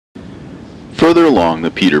further along the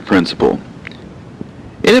Peter Principle.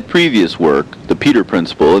 In a previous work, The Peter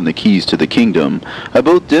Principle and the Keys to the Kingdom, I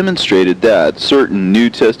both demonstrated that certain New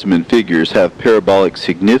Testament figures have parabolic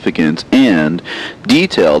significance and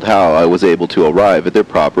detailed how I was able to arrive at their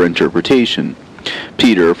proper interpretation.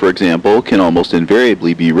 Peter, for example, can almost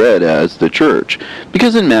invariably be read as the church,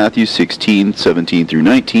 because in Matthew 16:17 through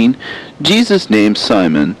 19, Jesus names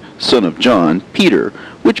Simon, son of John, Peter,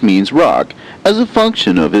 which means rock, as a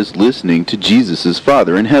function of his listening to Jesus'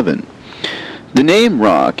 Father in heaven. The name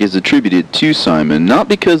rock is attributed to Simon not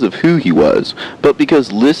because of who he was, but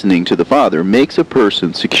because listening to the Father makes a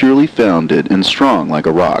person securely founded and strong like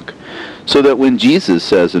a rock. So that when Jesus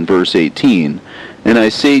says in verse 18, "And I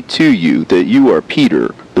say to you that you are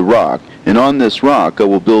Peter, the rock, and on this rock I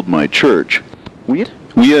will build my church,"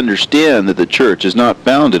 we understand that the church is not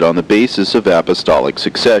founded on the basis of apostolic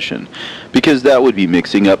succession, because that would be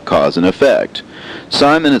mixing up cause and effect.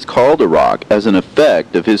 Simon is called a rock as an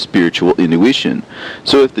effect of his spiritual intuition.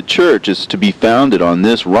 So if the church is to be founded on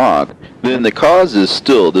this rock, then the cause is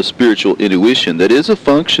still the spiritual intuition that is a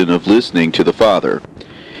function of listening to the Father.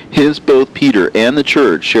 Hence, both Peter and the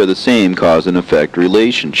church share the same cause and effect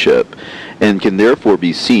relationship, and can therefore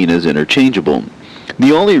be seen as interchangeable.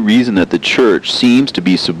 The only reason that the church seems to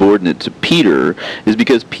be subordinate to Peter is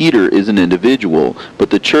because Peter is an individual, but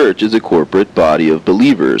the church is a corporate body of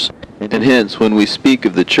believers. And hence, when we speak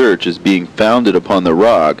of the church as being founded upon the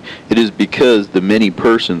rock, it is because the many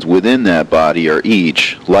persons within that body are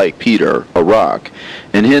each, like Peter, a rock.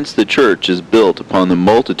 And hence the church is built upon the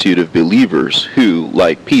multitude of believers who,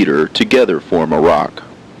 like Peter, together form a rock.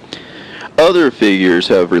 Other figures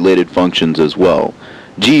have related functions as well.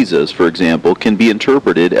 Jesus, for example, can be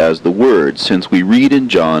interpreted as the Word, since we read in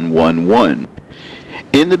John 1:1.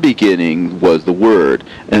 "In the beginning was the Word,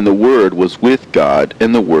 and the Word was with God,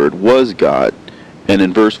 and the Word was God." And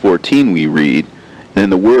in verse 14 we read,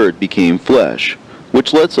 "And the Word became flesh,"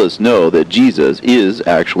 which lets us know that Jesus is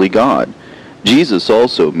actually God. Jesus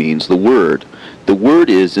also means the Word. The Word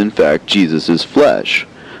is, in fact, Jesus' flesh.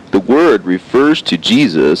 The Word refers to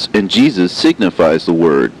Jesus, and Jesus signifies the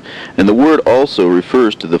Word. And the Word also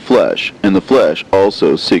refers to the flesh, and the flesh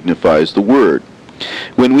also signifies the Word.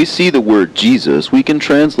 When we see the word Jesus, we can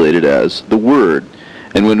translate it as the Word.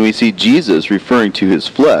 And when we see Jesus referring to his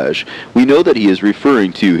flesh, we know that he is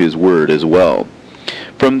referring to his Word as well.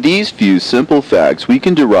 From these few simple facts, we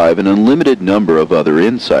can derive an unlimited number of other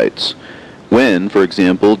insights. When, for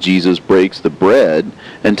example, Jesus breaks the bread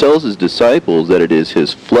and tells his disciples that it is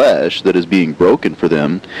his flesh that is being broken for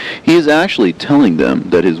them, he is actually telling them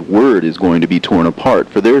that his Word is going to be torn apart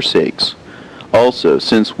for their sakes. Also,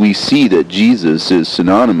 since we see that Jesus is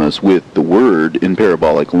synonymous with the Word in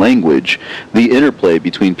parabolic language, the interplay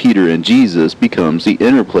between Peter and Jesus becomes the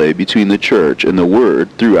interplay between the church and the Word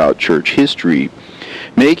throughout church history,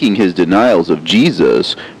 making his denials of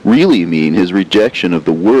Jesus really mean his rejection of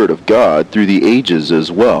the Word of God through the ages as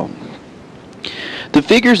well. The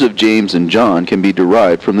figures of James and John can be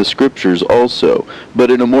derived from the Scriptures also, but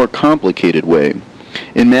in a more complicated way.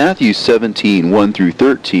 In Matthew 17:1 through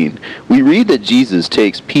 13, we read that Jesus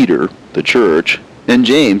takes Peter, the church, and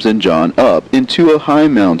James and John up into a high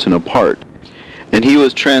mountain apart, and he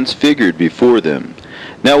was transfigured before them.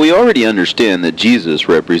 Now we already understand that Jesus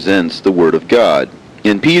represents the Word of God,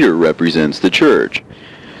 and Peter represents the church.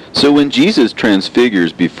 So when Jesus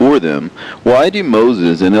transfigures before them, why do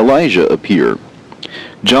Moses and Elijah appear?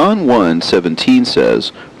 John 1:17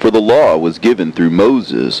 says, "For the law was given through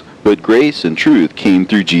Moses, but grace and truth came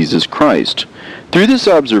through Jesus Christ." Through this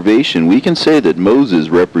observation, we can say that Moses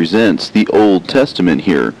represents the Old Testament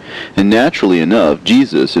here, and naturally enough,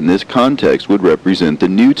 Jesus in this context would represent the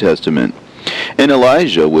New Testament, and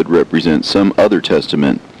Elijah would represent some other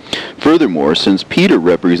testament. Furthermore, since Peter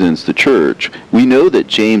represents the church, we know that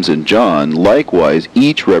James and John likewise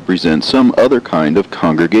each represent some other kind of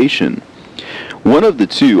congregation. One of the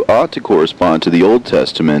two ought to correspond to the Old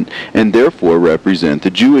Testament and therefore represent the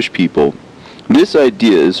Jewish people. This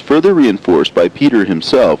idea is further reinforced by Peter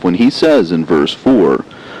himself when he says in verse 4,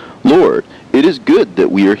 "Lord, it is good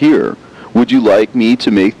that we are here. Would you like me to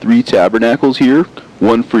make 3 tabernacles here,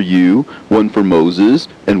 one for you, one for Moses,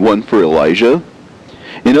 and one for Elijah?"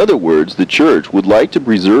 In other words, the church would like to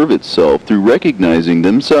preserve itself through recognizing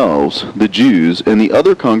themselves, the Jews, and the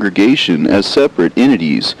other congregation as separate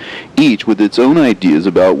entities, each with its own ideas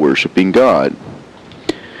about worshiping God.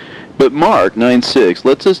 But Mark 9:6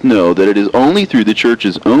 lets us know that it is only through the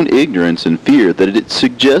church's own ignorance and fear that it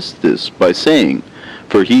suggests this by saying,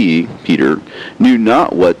 "For he," Peter, "knew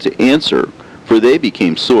not what to answer, for they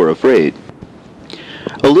became sore afraid."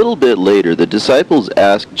 A little bit later, the disciples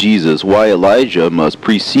asked Jesus why Elijah must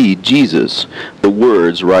precede Jesus, the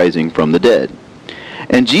words rising from the dead.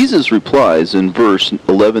 And Jesus replies in verse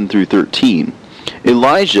 11 through 13,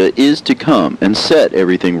 Elijah is to come and set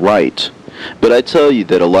everything right. But I tell you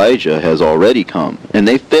that Elijah has already come, and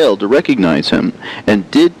they failed to recognize him, and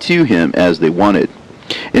did to him as they wanted.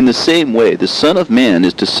 In the same way, the Son of Man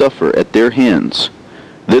is to suffer at their hands.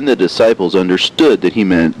 Then the disciples understood that he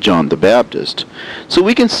meant John the Baptist. So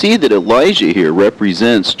we can see that Elijah here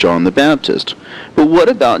represents John the Baptist. But what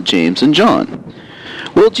about James and John?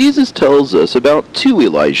 Well, Jesus tells us about two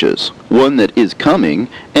Elijahs, one that is coming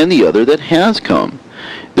and the other that has come.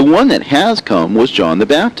 The one that has come was John the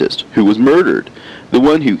Baptist, who was murdered. The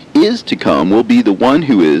one who is to come will be the one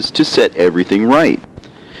who is to set everything right.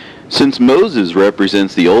 Since Moses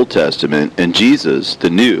represents the Old Testament and Jesus, the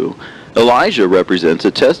New, Elijah represents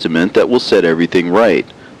a testament that will set everything right,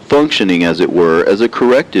 functioning as it were as a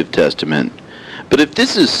corrective testament. But if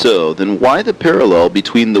this is so, then why the parallel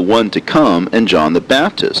between the one to come and John the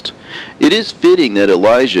Baptist? It is fitting that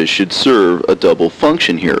Elijah should serve a double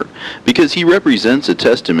function here, because he represents a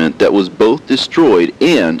testament that was both destroyed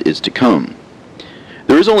and is to come.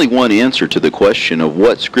 There is only one answer to the question of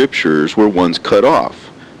what scriptures were once cut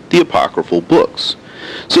off: the apocryphal books.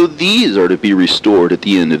 So these are to be restored at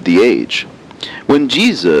the end of the age. When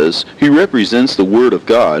Jesus, who represents the Word of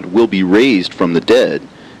God, will be raised from the dead,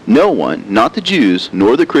 no one, not the Jews,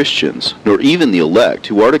 nor the Christians, nor even the elect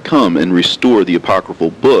who are to come and restore the apocryphal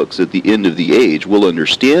books at the end of the age will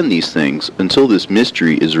understand these things until this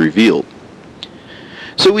mystery is revealed.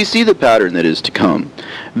 So we see the pattern that is to come.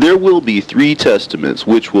 There will be three testaments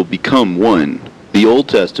which will become one: the Old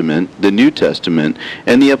Testament, the New Testament,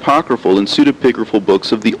 and the apocryphal and pseudepigraphal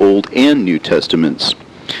books of the Old and New Testaments.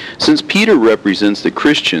 Since Peter represents the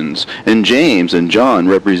Christians, and James and John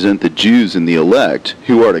represent the Jews and the elect,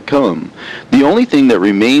 who are to come, the only thing that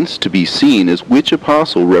remains to be seen is which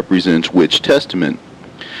apostle represents which testament.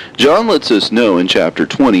 John lets us know in chapter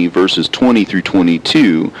 20, verses 20 through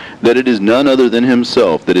 22, that it is none other than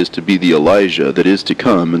himself that is to be the Elijah that is to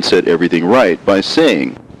come and set everything right, by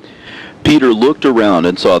saying, Peter looked around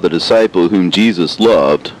and saw the disciple whom Jesus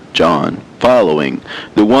loved, John, following,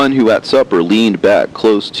 the one who at supper leaned back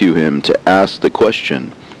close to him to ask the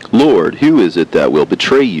question, Lord, who is it that will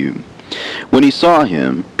betray you? When he saw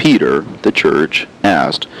him, Peter, the church,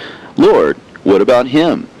 asked, Lord, what about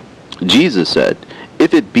him? Jesus said,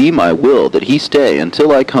 If it be my will that he stay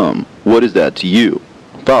until I come, what is that to you?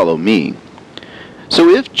 Follow me. So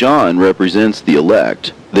if John represents the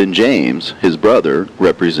elect, then James, his brother,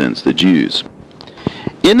 represents the Jews.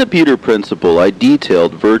 In the Peter principle, I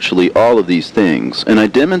detailed virtually all of these things, and I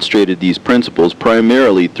demonstrated these principles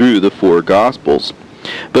primarily through the four Gospels.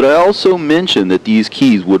 But I also mentioned that these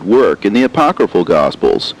keys would work in the apocryphal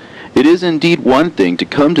Gospels. It is indeed one thing to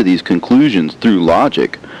come to these conclusions through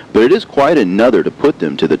logic, but it is quite another to put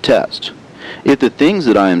them to the test. If the things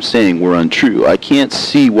that I am saying were untrue, I can't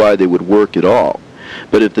see why they would work at all.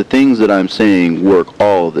 But if the things that I'm saying work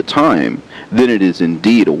all the time, then it is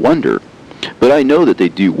indeed a wonder. But I know that they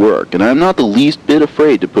do work, and I am not the least bit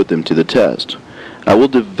afraid to put them to the test. I will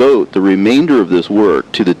devote the remainder of this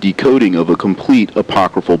work to the decoding of a complete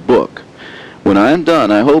apocryphal book. When I am done,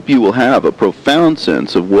 I hope you will have a profound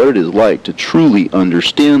sense of what it is like to truly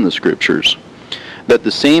understand the Scriptures, that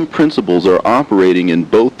the same principles are operating in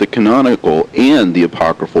both the canonical and the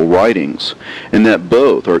apocryphal writings, and that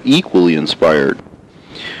both are equally inspired.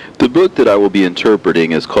 The book that I will be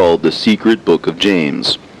interpreting is called The Secret Book of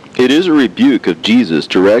James. It is a rebuke of Jesus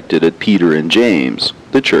directed at Peter and James,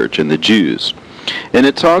 the church and the Jews. And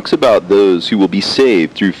it talks about those who will be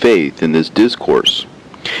saved through faith in this discourse.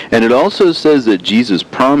 And it also says that Jesus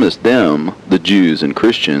promised them, the Jews and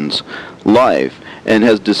Christians, life, and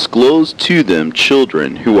has disclosed to them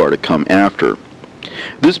children who are to come after.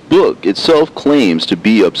 This book itself claims to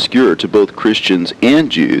be obscure to both Christians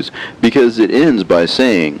and Jews because it ends by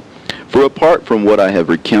saying, For apart from what I have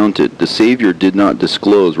recounted, the Savior did not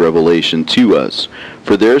disclose revelation to us.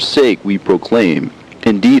 For their sake we proclaim,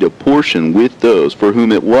 indeed a portion with those for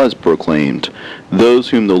whom it was proclaimed, those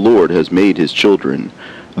whom the Lord has made his children.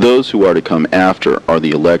 Those who are to come after are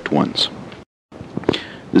the elect ones.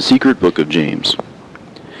 The Secret Book of James.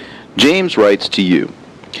 James writes to you,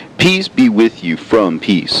 Peace be with you from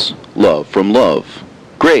peace, love from love,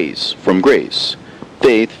 grace from grace,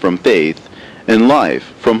 faith from faith, and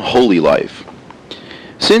life from holy life.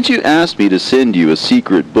 Since you asked me to send you a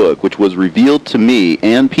secret book which was revealed to me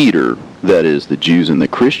and Peter, that is, the Jews and the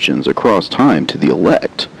Christians across time to the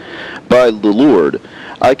elect, by the Lord,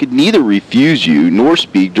 I could neither refuse you nor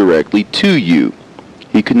speak directly to you.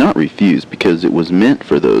 He could not refuse because it was meant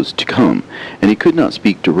for those to come, and he could not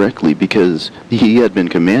speak directly because he had been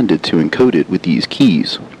commanded to encode it with these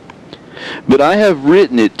keys. But I have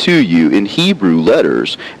written it to you in Hebrew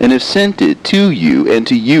letters, and have sent it to you and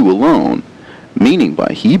to you alone, meaning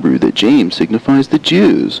by Hebrew that James signifies the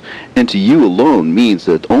Jews, and to you alone means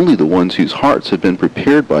that only the ones whose hearts have been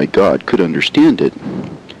prepared by God could understand it.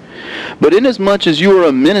 But inasmuch as you are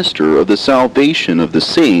a minister of the salvation of the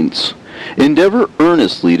saints, endeavor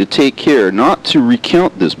earnestly to take care not to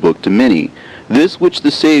recount this book to many, this which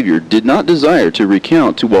the Savior did not desire to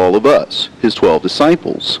recount to all of us, his 12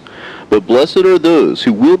 disciples. But blessed are those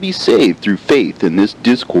who will be saved through faith in this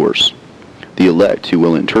discourse, the elect who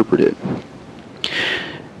will interpret it.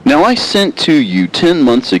 Now I sent to you 10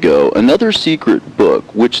 months ago another secret book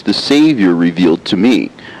which the Savior revealed to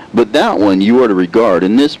me, but that one you are to regard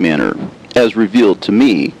in this manner, as revealed to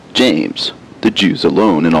me, James, the Jews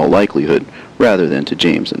alone in all likelihood, rather than to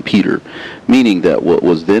James and Peter, meaning that what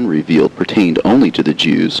was then revealed pertained only to the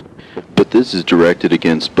Jews, but this is directed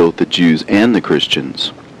against both the Jews and the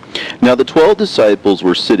Christians. Now the 12 disciples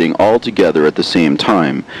were sitting all together at the same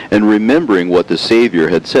time, and remembering what the Savior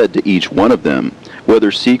had said to each one of them,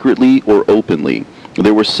 whether secretly or openly,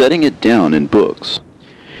 they were setting it down in books.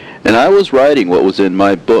 And I was writing what was in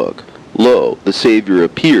my book. Lo, the Savior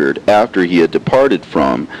appeared after he had departed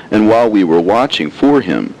from, and while we were watching for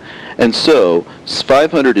him. And so,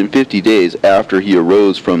 550 days after he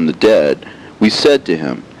arose from the dead, we said to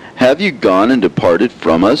him, Have you gone and departed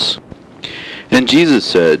from us? And Jesus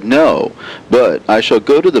said, No, but I shall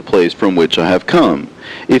go to the place from which I have come.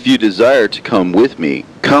 If you desire to come with me,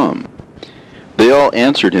 come. They all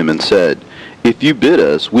answered him and said, If you bid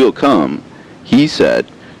us, we'll come. He said,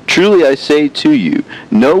 Truly I say to you,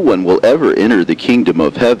 no one will ever enter the kingdom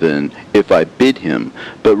of heaven if I bid him,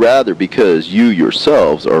 but rather because you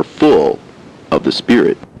yourselves are full of the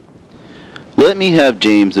Spirit. Let me have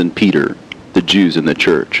James and Peter, the Jews in the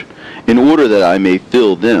church, in order that I may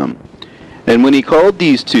fill them. And when he called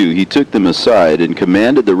these two, he took them aside and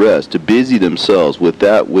commanded the rest to busy themselves with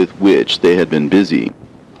that with which they had been busy.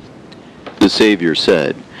 The Savior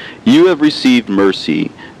said, You have received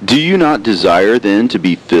mercy. Do you not desire then to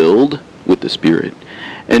be filled with the Spirit?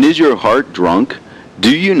 And is your heart drunk?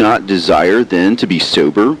 Do you not desire then to be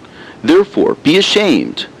sober? Therefore be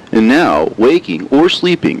ashamed. And now, waking or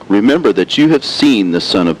sleeping, remember that you have seen the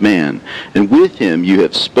Son of Man, and with him you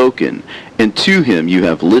have spoken, and to him you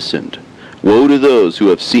have listened. Woe to those who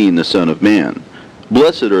have seen the Son of Man!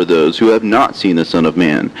 Blessed are those who have not seen the Son of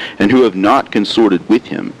Man, and who have not consorted with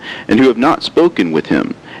him, and who have not spoken with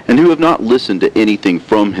him, and who have not listened to anything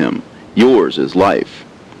from him. Yours is life.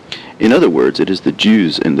 In other words, it is the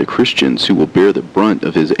Jews and the Christians who will bear the brunt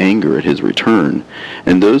of his anger at his return,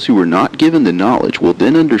 and those who were not given the knowledge will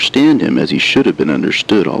then understand him as he should have been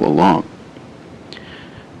understood all along.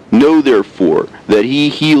 Know therefore that he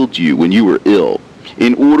healed you when you were ill,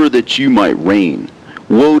 in order that you might reign.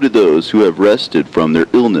 Woe to those who have rested from their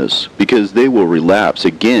illness, because they will relapse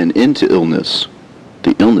again into illness.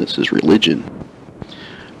 The illness is religion.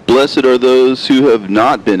 Blessed are those who have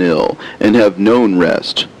not been ill, and have known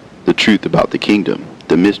rest, the truth about the kingdom,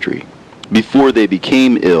 the mystery. Before they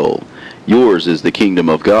became ill, yours is the kingdom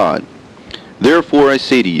of God. Therefore I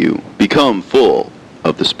say to you, become full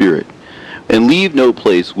of the Spirit, and leave no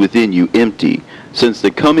place within you empty, since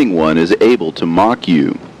the coming one is able to mock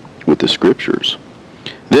you with the Scriptures.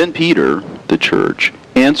 Then Peter, the church,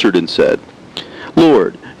 answered and said,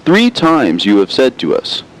 Lord, 3 times you have said to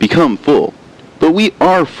us, Become full, but we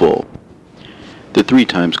are full. The 3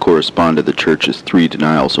 times correspond to the church's 3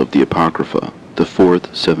 denials of the Apocrypha, the 4th,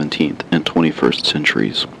 17th, and 21st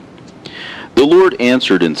centuries. The Lord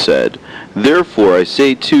answered and said, Therefore I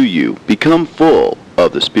say to you, become full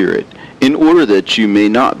of the Spirit, in order that you may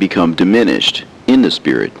not become diminished in the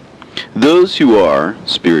Spirit. Those who are,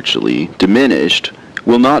 spiritually, diminished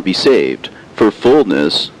will not be saved, for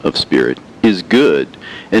fullness of Spirit is good,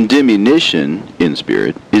 and diminution in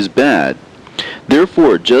Spirit is bad.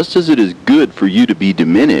 Therefore, just as it is good for you to be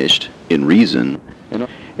diminished in reason,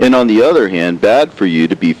 and on the other hand, bad for you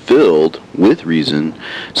to be filled with reason,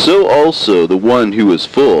 so also the one who is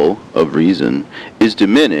full of reason is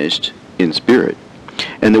diminished in spirit.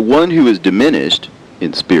 And the one who is diminished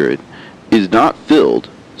in spirit is not filled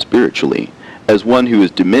spiritually, as one who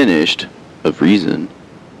is diminished of reason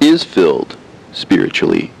is filled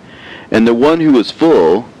spiritually. And the one who is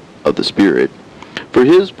full of the Spirit, for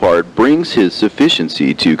his part, brings his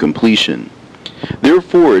sufficiency to completion.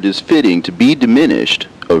 Therefore it is fitting to be diminished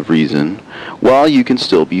of reason, while you can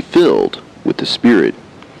still be filled with the Spirit,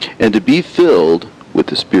 and to be filled with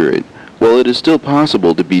the Spirit, while it is still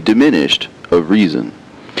possible to be diminished of reason.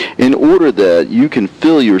 in order that you can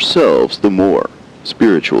fill yourselves the more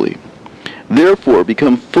spiritually. Therefore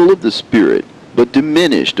become full of the Spirit, but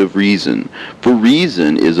diminished of reason, for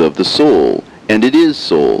reason is of the soul, and it is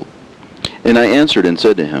soul. And I answered and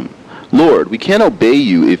said to him, Lord, we can obey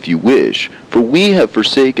you if you wish, for we have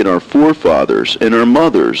forsaken our forefathers and our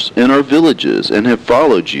mothers and our villages, and have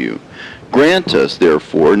followed you. Grant us,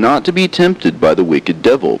 therefore, not to be tempted by the wicked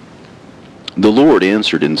devil. The Lord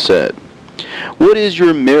answered and said, What is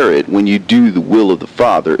your merit when you do the will of the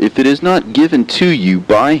Father, if it is not given to you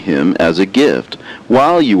by him as a gift,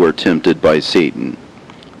 while you are tempted by Satan?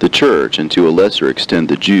 The church, and to a lesser extent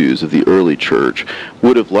the Jews of the early church,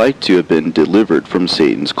 would have liked to have been delivered from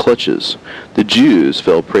Satan's clutches. The Jews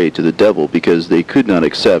fell prey to the devil because they could not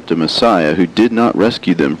accept a Messiah who did not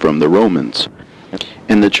rescue them from the Romans.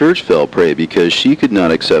 And the church fell prey because she could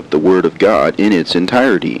not accept the Word of God in its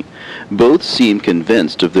entirety. Both seem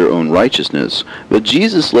convinced of their own righteousness, but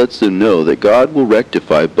Jesus lets them know that God will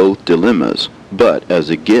rectify both dilemmas, but as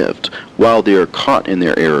a gift, while they are caught in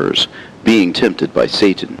their errors, being tempted by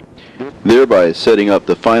Satan, thereby setting up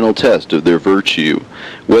the final test of their virtue.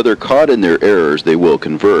 Whether caught in their errors they will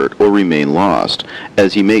convert, or remain lost,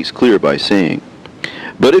 as he makes clear by saying,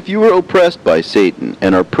 But if you are oppressed by Satan,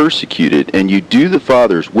 and are persecuted, and you do the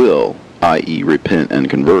Father's will, i.e. repent and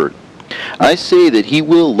convert, I say that he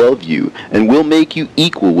will love you, and will make you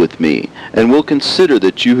equal with me, and will consider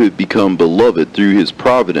that you have become beloved through his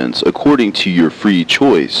providence, according to your free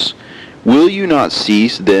choice. Will you not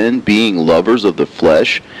cease then being lovers of the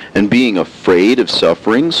flesh, and being afraid of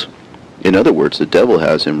sufferings? In other words, the devil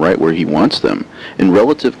has him right where he wants them, in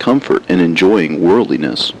relative comfort and enjoying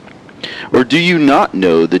worldliness. Or do you not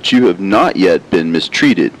know that you have not yet been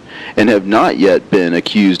mistreated, and have not yet been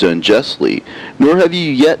accused unjustly, nor have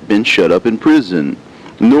you yet been shut up in prison,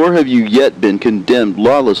 nor have you yet been condemned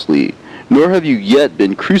lawlessly, nor have you yet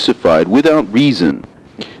been crucified without reason,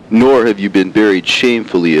 nor have you been buried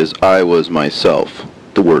shamefully as I was myself,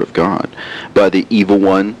 the word of God, by the evil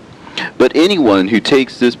one? But anyone who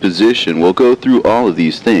takes this position will go through all of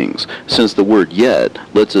these things, since the word yet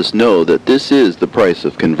lets us know that this is the price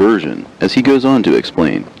of conversion, as he goes on to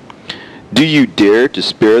explain. Do you dare to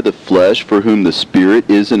spare the flesh for whom the Spirit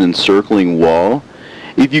is an encircling wall?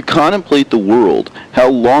 If you contemplate the world, how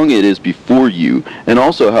long it is before you, and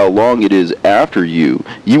also how long it is after you,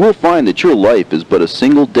 you will find that your life is but a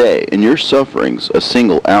single day, and your sufferings a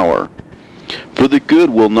single hour. For the good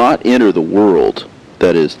will not enter the world,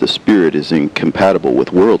 that is, the Spirit is incompatible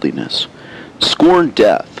with worldliness. Scorn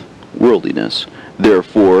death, worldliness,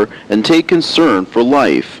 therefore, and take concern for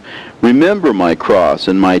life. Remember my cross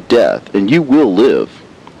and my death, and you will live.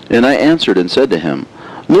 And I answered and said to him,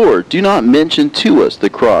 Lord, do not mention to us the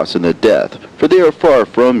cross and the death, for they are far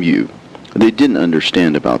from you. They didn't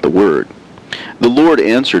understand about the word. The Lord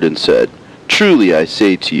answered and said, Truly I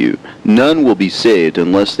say to you, none will be saved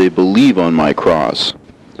unless they believe on my cross.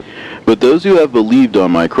 But those who have believed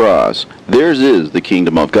on my cross, theirs is the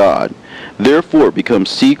kingdom of God. Therefore become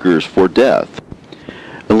seekers for death.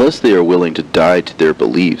 Unless they are willing to die to their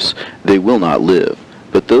beliefs, they will not live.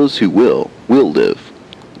 But those who will live.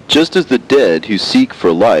 Just as the dead who seek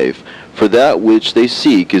for life, for that which they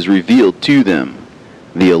seek is revealed to them,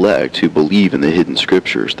 the elect who believe in the hidden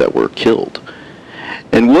scriptures that were killed.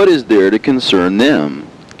 And what is there to concern them?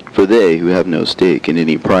 For they who have no stake in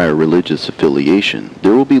any prior religious affiliation,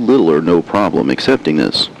 there will be little or no problem accepting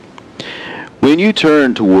this. When you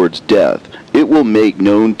turn towards death, it will make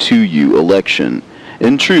known to you election.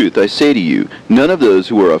 In truth, I say to you, none of those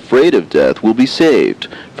who are afraid of death will be saved,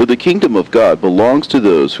 for the kingdom of God belongs to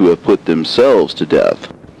those who have put themselves to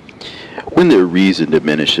death. When their reason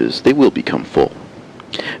diminishes, they will become full.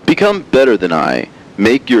 Become better than I.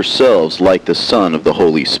 Make yourselves like the Son of the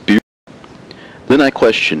Holy Spirit. Then I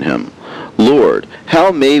questioned him, Lord,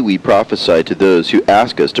 how may we prophesy to those who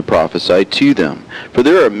ask us to prophesy to them? For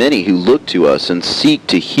there are many who look to us and seek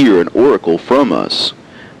to hear an oracle from us.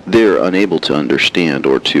 They are unable to understand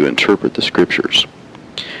or to interpret the scriptures.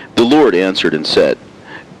 The Lord answered and said,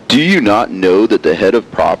 Do you not know that the head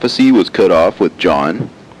of prophecy was cut off with John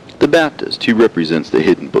the Baptist, who represents the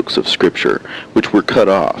hidden books of Scripture, which were cut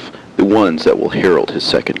off, the ones that will herald his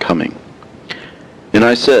second coming? And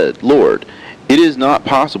I said, Lord, it is not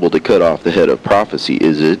possible to cut off the head of prophecy,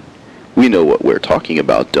 is it? We know what we're talking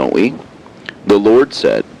about, don't we? The Lord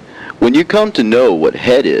said, When you come to know what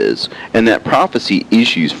head is, and that prophecy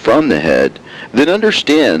issues from the head, then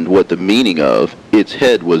understand what the meaning of its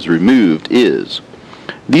head was removed is.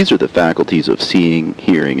 These are the faculties of seeing,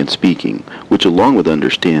 hearing, and speaking, which along with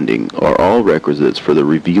understanding are all requisites for the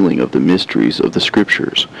revealing of the mysteries of the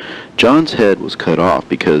Scriptures. John's head was cut off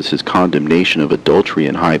because his condemnation of adultery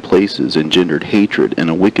in high places engendered hatred and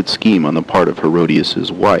a wicked scheme on the part of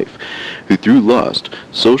Herodias' wife, who through lust,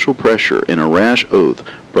 social pressure, and a rash oath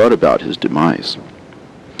brought about his demise.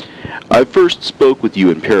 I first spoke with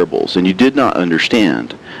you in parables, and you did not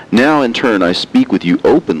understand. Now in turn I speak with you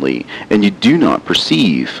openly, and you do not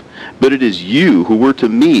perceive. But it is you who were to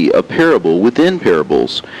me a parable within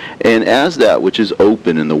parables, and as that which is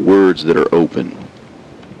open in the words that are open.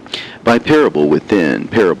 By parable within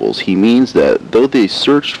parables, he means that though they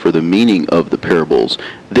searched for the meaning of the parables,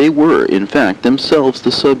 they were, in fact, themselves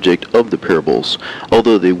the subject of the parables,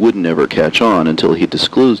 although they would never catch on until he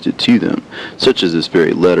disclosed it to them, such as this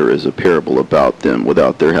very letter is a parable about them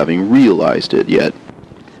without their having realized it yet.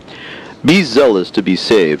 Be zealous to be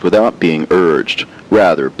saved without being urged.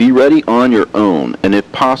 Rather, be ready on your own, and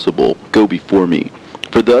if possible, go before me.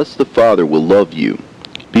 For thus the Father will love you.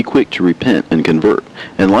 Be quick to repent and convert,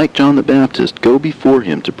 and like John the Baptist, go before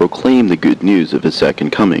him to proclaim the good news of his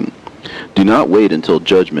second coming. Do not wait until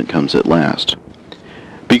judgment comes at last.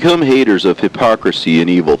 Become haters of hypocrisy and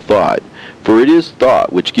evil thought, for it is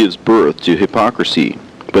thought which gives birth to hypocrisy,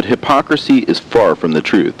 but hypocrisy is far from the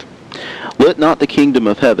truth. Let not the kingdom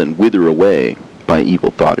of heaven wither away by evil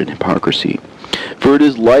thought and hypocrisy. For it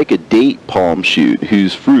is like a date palm shoot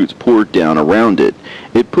whose fruits poured down around it.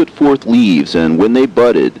 It put forth leaves, and when they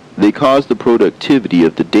budded, they caused the productivity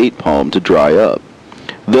of the date palm to dry up.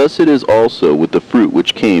 Thus it is also with the fruit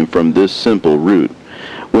which came from this simple root.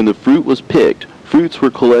 When the fruit was picked, fruits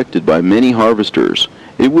were collected by many harvesters.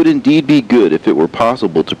 It would indeed be good if it were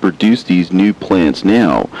possible to produce these new plants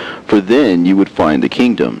now, for then you would find the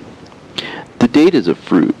kingdom. The date is a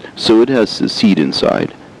fruit, so it has the seed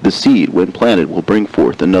inside. The seed, when planted, will bring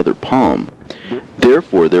forth another palm.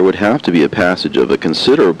 Therefore, there would have to be a passage of a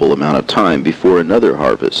considerable amount of time before another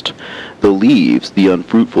harvest. The leaves, the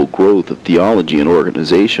unfruitful growth of theology and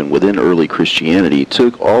organization within early Christianity,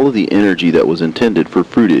 took all of the energy that was intended for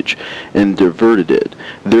fruitage and diverted it,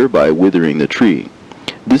 thereby withering the tree.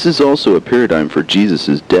 This is also a paradigm for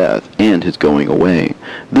Jesus' death and his going away.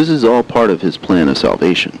 This is all part of his plan of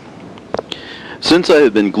salvation. Since I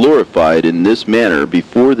have been glorified in this manner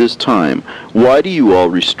before this time, why do you all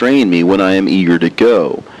restrain me when I am eager to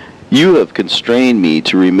go? You have constrained me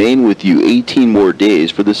to remain with you 18 more days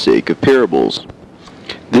for the sake of parables.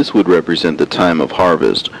 This would represent the time of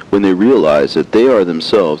harvest, when they realize that they are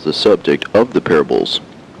themselves the subject of the parables.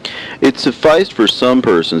 It sufficed for some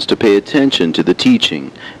persons to pay attention to the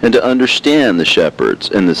teaching, and to understand the shepherds,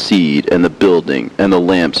 and the seed, and the building, and the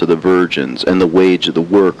lamps of the virgins, and the wage of the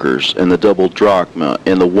workers, and the double drachma,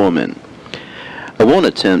 and the woman. I won't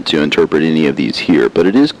attempt to interpret any of these here, but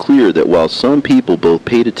it is clear that while some people both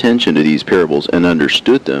paid attention to these parables and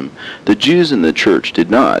understood them, the Jews in the church did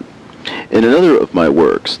not. In another of my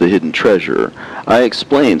works, The Hidden Treasure, I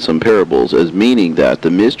explained some parables as meaning that the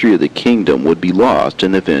mystery of the kingdom would be lost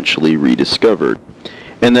and eventually rediscovered,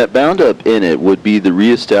 and that bound up in it would be the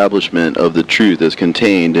reestablishment of the truth as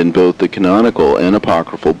contained in both the canonical and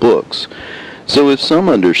apocryphal books. So if some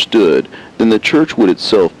understood, then the church would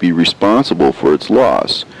itself be responsible for its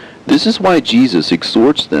loss. This is why Jesus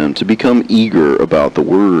exhorts them to become eager about the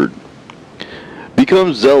word.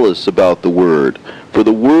 Become zealous about the word, for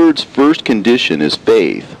the word's first condition is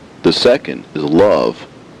faith, the second is love,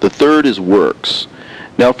 the third is works.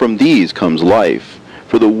 Now from these comes life,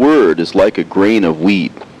 for the word is like a grain of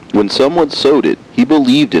wheat. When someone sowed it, he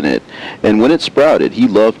believed in it, and when it sprouted, he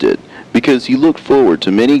loved it, because he looked forward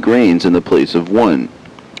to many grains in the place of one.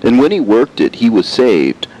 And when he worked it, he was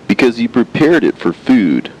saved, because he prepared it for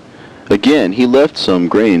food. Again, he left some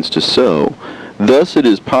grains to sow. Thus it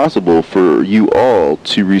is possible for you all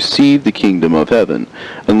to receive the kingdom of heaven.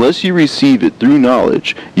 Unless you receive it through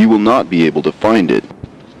knowledge, you will not be able to find it.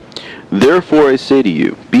 Therefore I say to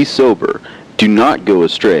you, be sober, do not go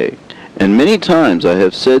astray. And many times I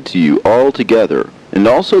have said to you all together, and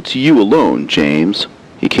also to you alone, James,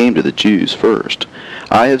 he came to the Jews first,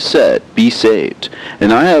 I have said, be saved,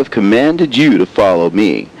 and I have commanded you to follow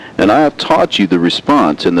me, and I have taught you the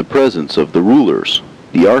response in the presence of the rulers,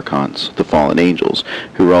 the archons, the fallen angels,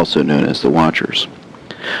 who are also known as the watchers.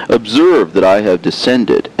 Observe that I have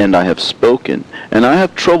descended, and I have spoken, and I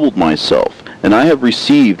have troubled myself, and I have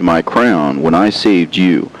received my crown when I saved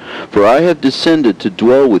you. For I have descended to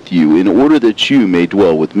dwell with you in order that you may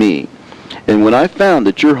dwell with me. And when I found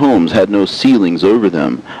that your homes had no ceilings over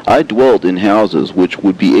them, I dwelt in houses which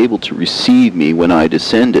would be able to receive me when I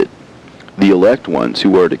descended. The elect ones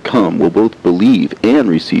who are to come will both believe and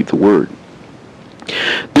receive the word.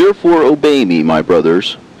 Therefore obey me, my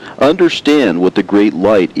brothers. Understand what the great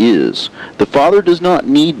light is. The Father does not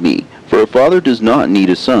need me, for a father does not need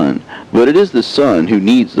a son, but it is the Son who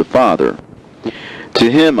needs the Father.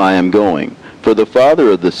 To him I am going, for the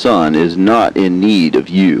Father of the Son is not in need of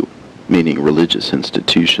you, meaning religious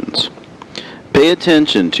institutions. Pay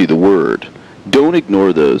attention to the word. Don't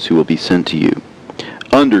ignore those who will be sent to you.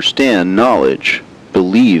 Understand knowledge.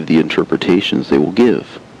 Believe the interpretations they will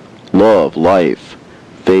give. Love, life,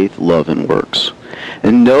 faith, love, and works.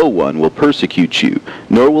 And no one will persecute you,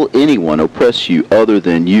 nor will anyone oppress you other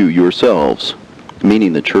than you yourselves.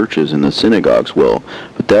 Meaning the churches and the synagogues will.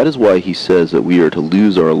 But that is why he says that we are to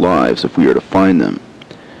lose our lives if we are to find them.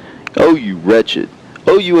 O you wretched!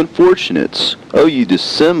 O you unfortunates! O you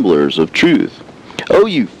dissemblers of truth! O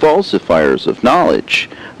you falsifiers of knowledge!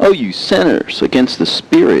 O you sinners against the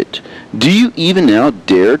Spirit! Do you even now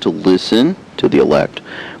dare to listen to the elect,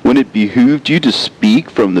 when it behooved you to speak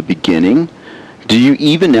from the beginning? Do you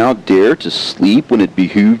even now dare to sleep when it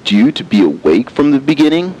behooved you to be awake from the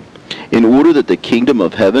beginning, in order that the kingdom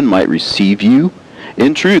of heaven might receive you?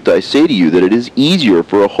 In truth, I say to you that it is easier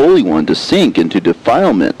for a holy one to sink into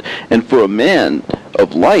defilement, and for a man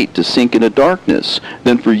of light to sink into darkness,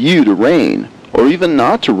 than for you to reign, or even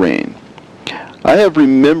not to reign. I have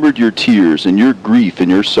remembered your tears and your grief and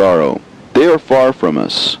your sorrow. They are far from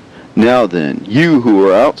us. Now then, you who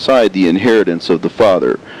are outside the inheritance of the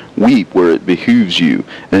Father, weep where it behooves you,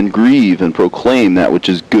 and grieve and proclaim that which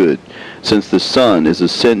is good, since the Son is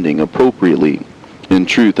ascending appropriately. In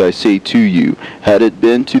truth, I say to you, had it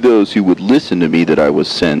been to those who would listen to me that I was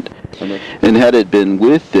sent, and had it been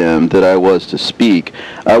with them that I was to speak,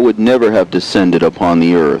 I would never have descended upon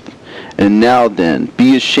the earth. And now then,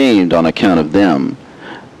 be ashamed on account of them.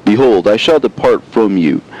 Behold, I shall depart from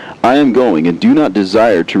you. I am going, and do not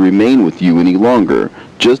desire to remain with you any longer,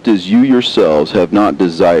 just as you yourselves have not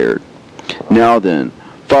desired. Now then,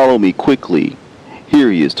 follow me quickly.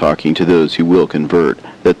 Here he is talking to those who will convert,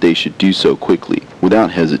 that they should do so quickly,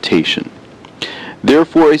 without hesitation.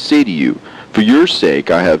 Therefore I say to you, for your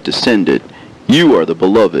sake I have descended. You are the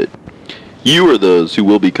beloved. You are those who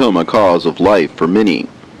will become a cause of life for many.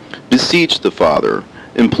 Beseech the Father,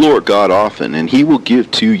 implore God often, and he will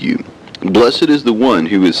give to you. Blessed is the one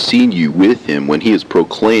who has seen you with him when he is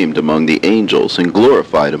proclaimed among the angels and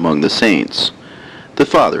glorified among the saints. The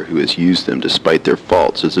Father who has used them despite their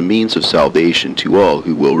faults as a means of salvation to all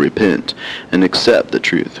who will repent and accept the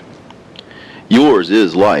truth. Yours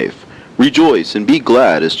is life. Rejoice and be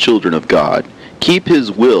glad as children of God. Keep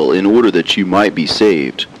his will in order that you might be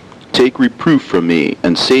saved. Take reproof from me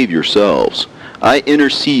and save yourselves. I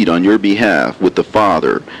intercede on your behalf with the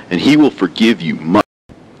Father, and he will forgive you much.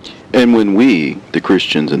 And when we, the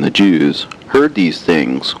Christians and the Jews, heard these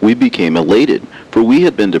things, we became elated, for we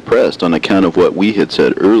had been depressed on account of what we had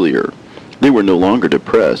said earlier. They were no longer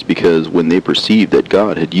depressed because when they perceived that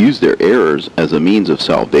God had used their errors as a means of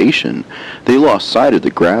salvation, they lost sight of the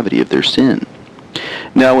gravity of their sin.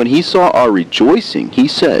 Now when he saw our rejoicing, he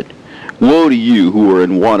said, Woe to you who are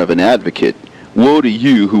in want of an advocate! Woe to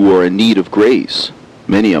you who are in need of grace!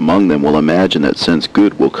 Many among them will imagine that since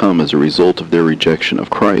good will come as a result of their rejection of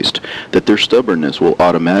Christ, that their stubbornness will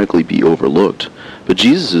automatically be overlooked. But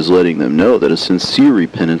Jesus is letting them know that a sincere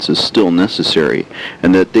repentance is still necessary,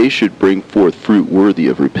 and that they should bring forth fruit worthy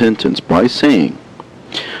of repentance by saying,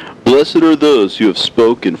 Blessed are those who have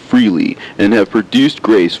spoken freely and have produced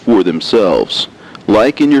grace for themselves.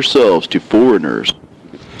 Liken yourselves to foreigners.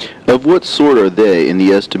 Of what sort are they in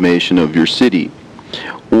the estimation of your city?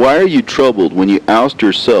 Why are you troubled when you oust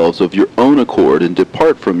yourselves of your own accord and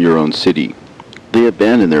depart from your own city? They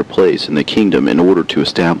abandon their place in the kingdom in order to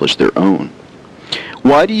establish their own.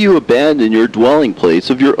 Why do you abandon your dwelling place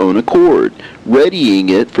of your own accord, readying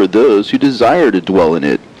it for those who desire to dwell in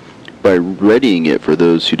it? By readying it for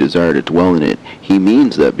those who desire to dwell in it, he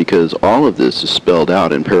means that because all of this is spelled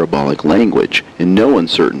out in parabolic language, in no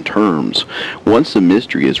uncertain terms, once the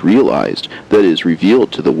mystery is realized, that is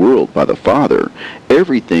revealed to the world by the Father,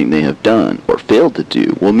 everything they have done or failed to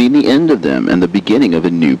do will mean the end of them and the beginning of a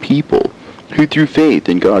new people, who through faith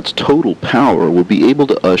in God's total power will be able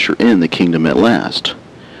to usher in the kingdom at last.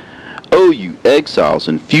 O you exiles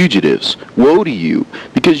and fugitives, woe to you,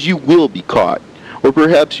 because you will be caught. Or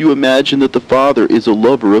perhaps you imagine that the Father is a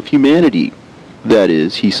lover of humanity. That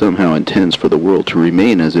is, he somehow intends for the world to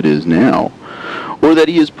remain as it is now. Or that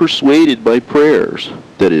he is persuaded by prayers,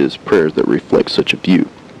 that is, prayers that reflect such a view.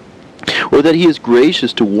 Or that he is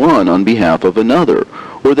gracious to one on behalf of another.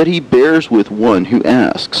 Or that he bears with one who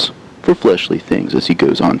asks for fleshly things, as he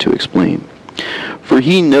goes on to explain. For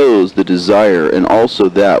he knows the desire and also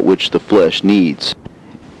that which the flesh needs.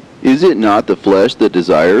 Is it not the flesh that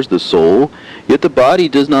desires the soul? Yet the body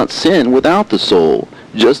does not sin without the soul,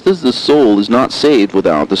 just as the soul is not saved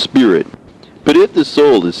without the Spirit. But if the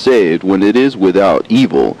soul is saved when it is without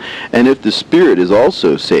evil, and if the Spirit is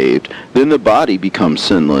also saved, then the body becomes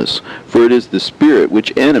sinless. For it is the Spirit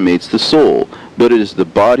which animates the soul, but it is the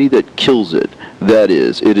body that kills it. That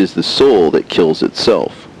is, it is the soul that kills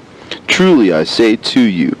itself. Truly I say to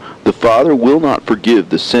you, the Father will not forgive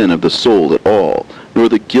the sin of the soul at all, nor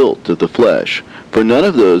the guilt of the flesh. For none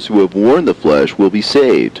of those who have worn the flesh will be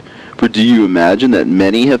saved. For do you imagine that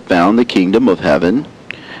many have found the kingdom of heaven?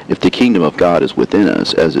 If the kingdom of God is within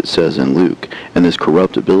us, as it says in Luke, and this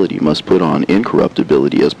corruptibility must put on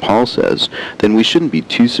incorruptibility, as Paul says, then we shouldn't be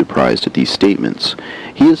too surprised at these statements.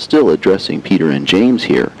 He is still addressing Peter and James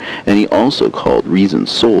here, and he also called reason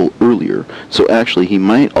soul earlier, so actually he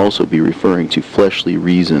might also be referring to fleshly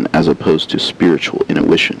reason as opposed to spiritual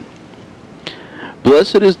intuition.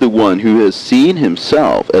 Blessed is the one who has seen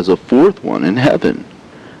himself as a fourth one in heaven.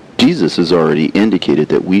 Jesus has already indicated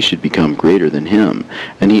that we should become greater than him,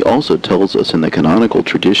 and he also tells us in the canonical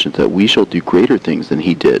traditions that we shall do greater things than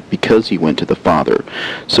he did, because he went to the Father.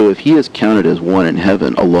 So if he is counted as one in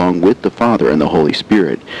heaven along with the Father and the Holy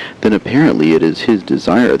Spirit, then apparently it is his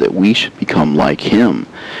desire that we should become like him.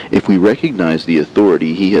 If we recognize the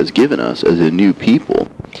authority he has given us as a new people,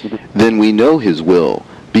 then we know his will,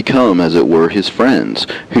 become, as it were, his friends,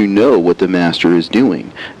 who know what the Master is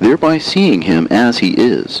doing, thereby seeing him as he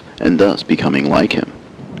is, and thus becoming like him.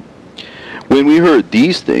 When we heard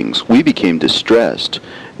these things, we became distressed.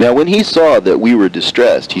 Now when he saw that we were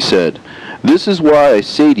distressed, he said, This is why I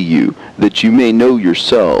say to you, that you may know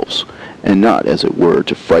yourselves, and not, as it were,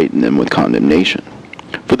 to frighten them with condemnation.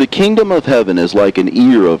 For the kingdom of heaven is like an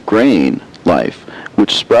ear of grain, life,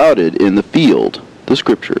 which sprouted in the field, the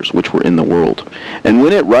Scriptures which were in the world. And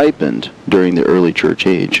when it ripened during the early church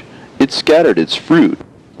age, it scattered its fruit,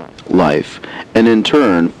 life, and in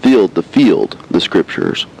turn filled the field, the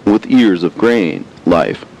Scriptures, with ears of grain,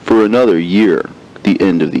 life, for another year, the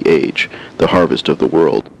end of the age, the harvest of the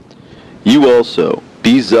world. You also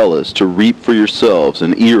be zealous to reap for yourselves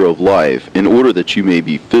an ear of life, in order that you may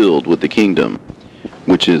be filled with the kingdom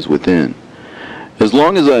which is within. As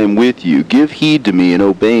long as I am with you, give heed to me and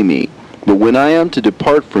obey me. But when I am to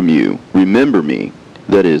depart from you, remember me.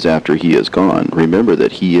 That is, after he is gone, remember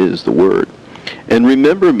that he is the Word. And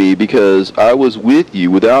remember me, because I was with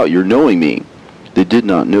you without your knowing me. They did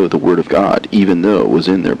not know the Word of God, even though it was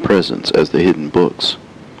in their presence as the hidden books.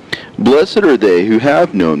 Blessed are they who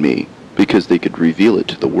have known me, because they could reveal it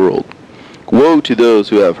to the world. Woe to those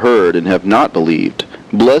who have heard and have not believed.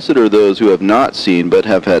 Blessed are those who have not seen but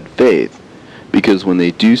have had faith, because when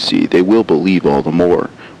they do see, they will believe all the more,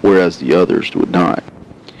 whereas the others would not.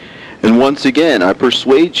 And once again I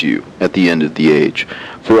persuade you at the end of the age,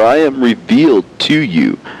 for I am revealed to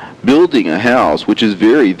you, building a house which is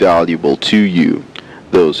very valuable to you,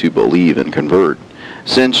 those who believe and convert.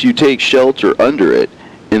 Since you take shelter under it,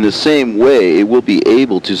 in the same way it will be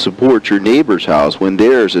able to support your neighbor's house when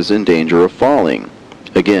theirs is in danger of falling.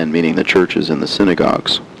 Again, meaning the churches and the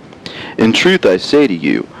synagogues. In truth I say to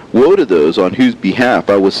you, woe to those on whose behalf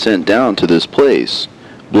I was sent down to this place.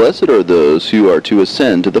 Blessed are those who are to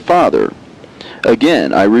ascend to the Father.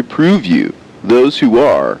 Again, I reprove you, those who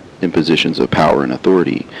are in positions of power and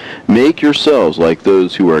authority. Make yourselves like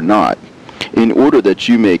those who are not, in order that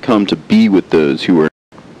you may come to be with those who are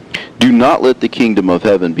not. Do not let the kingdom of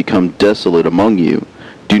heaven become desolate among you.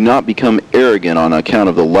 Do not become arrogant on account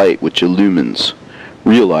of the light which illumines.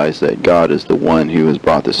 Realize that God is the one who has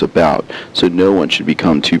brought this about, so no one should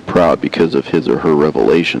become too proud because of his or her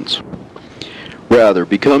revelations. Rather,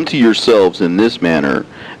 become to yourselves in this manner,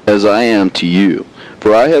 as I am to you.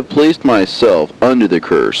 For I have placed myself under the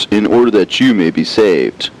curse, in order that you may be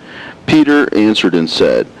saved. Peter answered and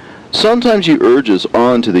said, Sometimes you urge us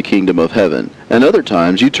on to the kingdom of heaven, and other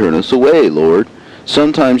times you turn us away, Lord.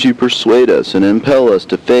 Sometimes you persuade us and impel us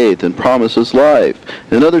to faith and promise us life,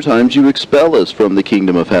 and other times you expel us from the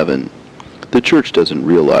kingdom of heaven. The church doesn't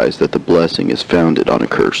realize that the blessing is founded on a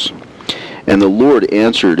curse. And the Lord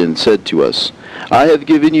answered and said to us, I have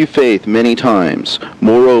given you faith many times.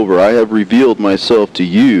 Moreover, I have revealed myself to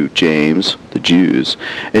you, James, the Jews,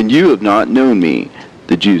 and you have not known me.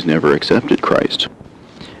 The Jews never accepted Christ.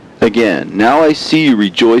 Again, now I see you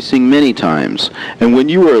rejoicing many times, and when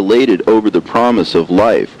you are elated over the promise of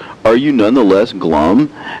life, are you nonetheless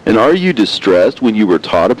glum? And are you distressed when you were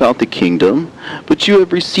taught about the kingdom? But you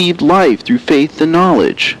have received life through faith and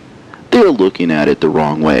knowledge. They are looking at it the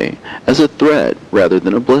wrong way, as a threat rather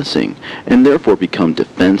than a blessing, and therefore become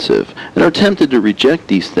defensive, and are tempted to reject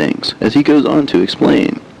these things, as he goes on to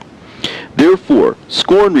explain. Therefore,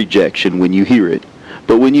 scorn rejection when you hear it.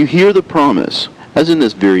 But when you hear the promise, as in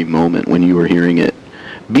this very moment when you are hearing it,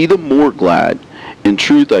 be the more glad. In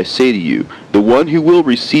truth I say to you, the one who will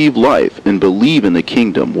receive life and believe in the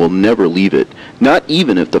kingdom will never leave it, not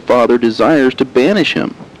even if the Father desires to banish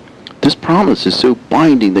him. This promise is so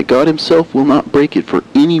binding that God himself will not break it for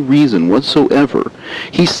any reason whatsoever.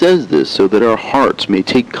 He says this so that our hearts may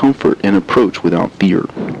take comfort and approach without fear.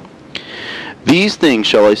 These things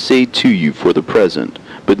shall I say to you for the present,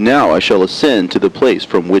 but now I shall ascend to the place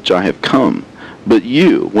from which I have come. But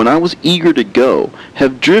you, when I was eager to go,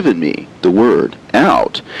 have driven me, the word,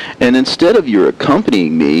 out, and instead of your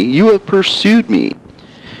accompanying me, you have pursued me.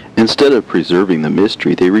 Instead of preserving the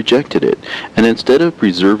mystery, they rejected it, and instead of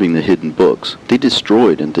preserving the hidden books, they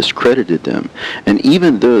destroyed and discredited them. And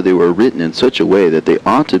even though they were written in such a way that they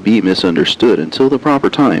ought to be misunderstood until the proper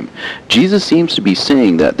time, Jesus seems to be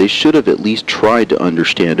saying that they should have at least tried to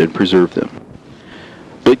understand and preserve them.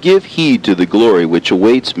 But give heed to the glory which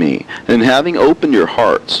awaits me, and having opened your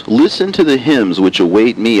hearts, listen to the hymns which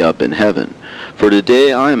await me up in heaven. For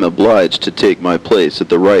today I am obliged to take my place at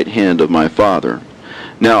the right hand of my Father.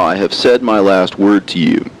 Now I have said my last word to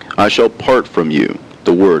you. I shall part from you.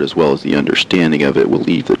 The word as well as the understanding of it will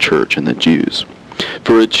leave the church and the Jews.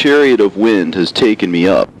 For a chariot of wind has taken me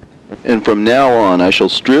up, and from now on I shall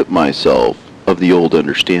strip myself of the old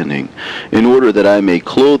understanding, in order that I may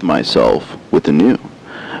clothe myself with the new.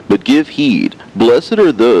 But give heed, blessed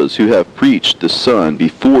are those who have preached the Son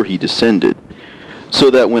before he descended,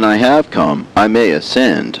 so that when I have come I may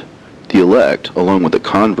ascend. The elect, along with the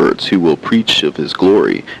converts who will preach of his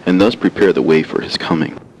glory, and thus prepare the way for his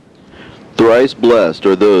coming. Thrice blessed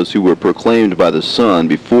are those who were proclaimed by the Son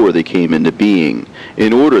before they came into being,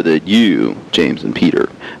 in order that you, James and Peter,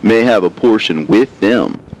 may have a portion with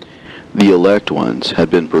them. The elect ones had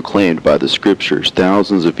been proclaimed by the Scriptures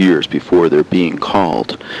thousands of years before their being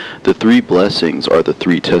called. The three blessings are the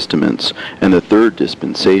three testaments, and the third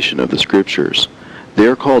dispensation of the Scriptures. They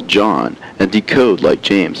are called John, and decode like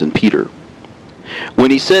James and Peter. When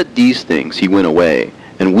he said these things, he went away,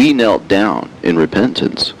 and we knelt down in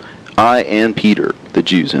repentance, I and Peter, the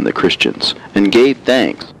Jews and the Christians, and gave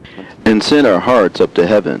thanks, and sent our hearts up to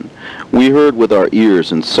heaven. We heard with our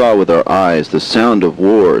ears and saw with our eyes the sound of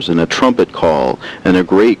wars, and a trumpet call, and a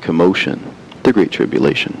great commotion, the great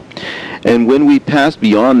tribulation. And when we passed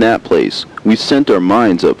beyond that place, we sent our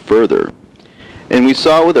minds up further. And we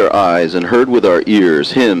saw with our eyes and heard with our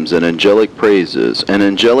ears hymns and angelic praises and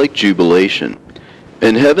angelic jubilation.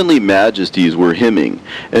 And heavenly majesties were hymning,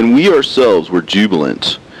 and we ourselves were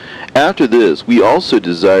jubilant. After this we also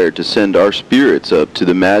desired to send our spirits up to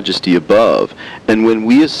the majesty above, and when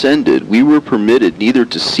we ascended we were permitted neither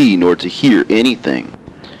to see nor to hear anything.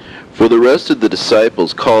 For the rest of the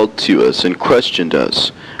disciples called to us and questioned us,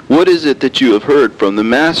 What is it that you have heard from the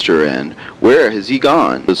Master, and where has he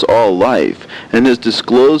gone? Is all life, and has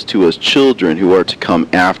disclosed to us children who are to come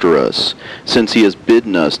after us, since he has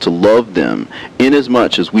bidden us to love them,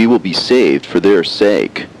 inasmuch as we will be saved for their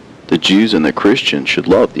sake. The Jews and the Christians should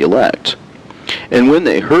love the elect. And when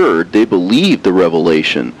they heard, they believed the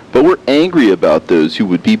revelation, but were angry about those who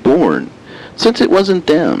would be born, since it wasn't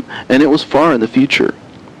them, and it was far in the future.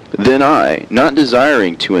 Then I, not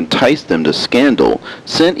desiring to entice them to scandal,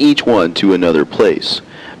 sent each one to another place.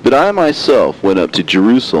 But I myself went up to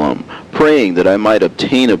Jerusalem, praying that I might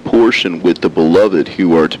obtain a portion with the beloved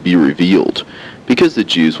who are to be revealed, because the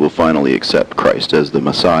Jews will finally accept Christ as the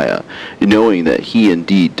Messiah, knowing that he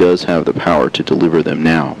indeed does have the power to deliver them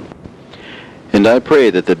now. And I pray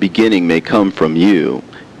that the beginning may come from you,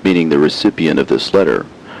 meaning the recipient of this letter,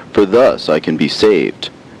 for thus I can be saved,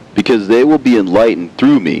 because they will be enlightened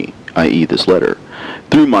through me, i.e. this letter,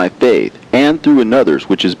 through my faith, and through another's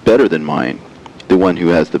which is better than mine, the one who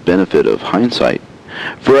has the benefit of hindsight.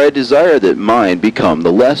 For I desire that mine become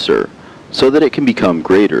the lesser, so that it can become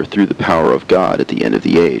greater through the power of God at the end of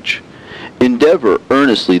the age. Endeavor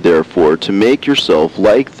earnestly, therefore, to make yourself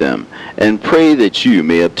like them, and pray that you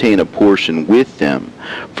may obtain a portion with them.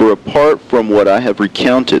 For apart from what I have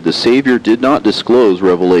recounted, the Savior did not disclose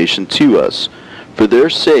revelation to us. For their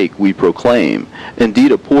sake we proclaim,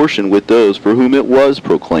 indeed a portion with those for whom it was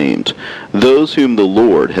proclaimed, those whom the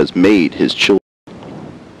Lord has made his children.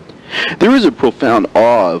 There is a profound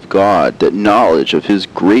awe of God that knowledge of his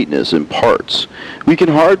greatness imparts. We can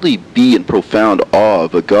hardly be in profound awe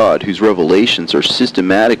of a God whose revelations are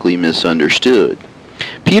systematically misunderstood.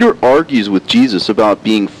 Peter argues with Jesus about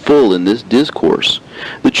being full in this discourse.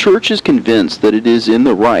 The church is convinced that it is in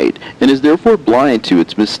the right and is therefore blind to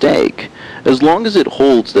its mistake. As long as it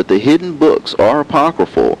holds that the hidden books are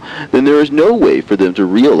apocryphal, then there is no way for them to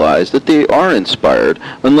realize that they are inspired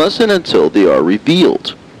unless and until they are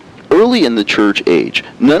revealed. Early in the church age,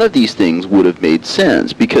 none of these things would have made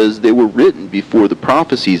sense because they were written before the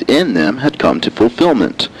prophecies in them had come to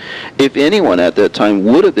fulfillment. If anyone at that time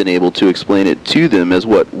would have been able to explain it to them as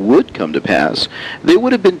what would come to pass, they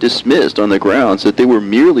would have been dismissed on the grounds that they were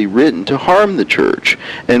merely written to harm the church,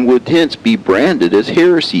 and would hence be branded as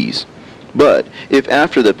heresies. But if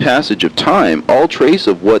after the passage of time all trace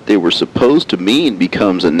of what they were supposed to mean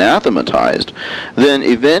becomes anathematized, then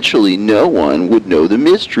eventually no one would know the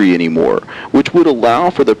mystery anymore, which would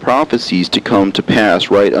allow for the prophecies to come to pass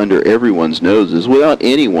right under everyone's noses without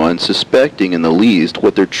anyone suspecting in the least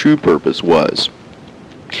what their true purpose was.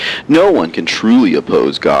 No one can truly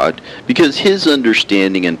oppose God, because his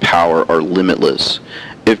understanding and power are limitless.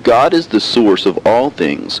 If God is the source of all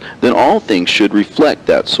things, then all things should reflect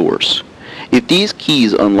that source. If these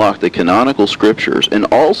keys unlock the canonical scriptures and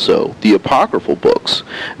also the apocryphal books,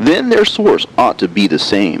 then their source ought to be the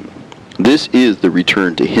same. This is the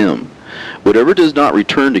return to him. Whatever does not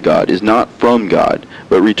return to God is not from God,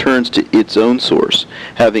 but returns to its own source.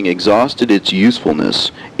 Having exhausted its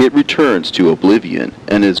usefulness, it returns to oblivion,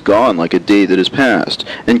 and is gone like a day that is past,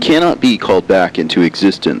 and cannot be called back into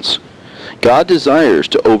existence. God desires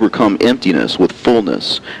to overcome emptiness with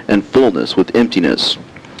fullness, and fullness with emptiness.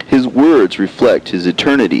 His words reflect his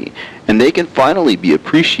eternity, and they can finally be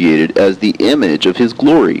appreciated as the image of his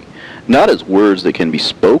glory, not as words that can be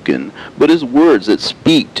spoken, but as words that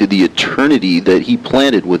speak to the eternity that he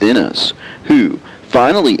planted within us, who,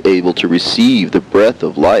 finally able to receive the breath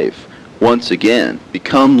of life, once again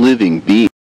become living beings.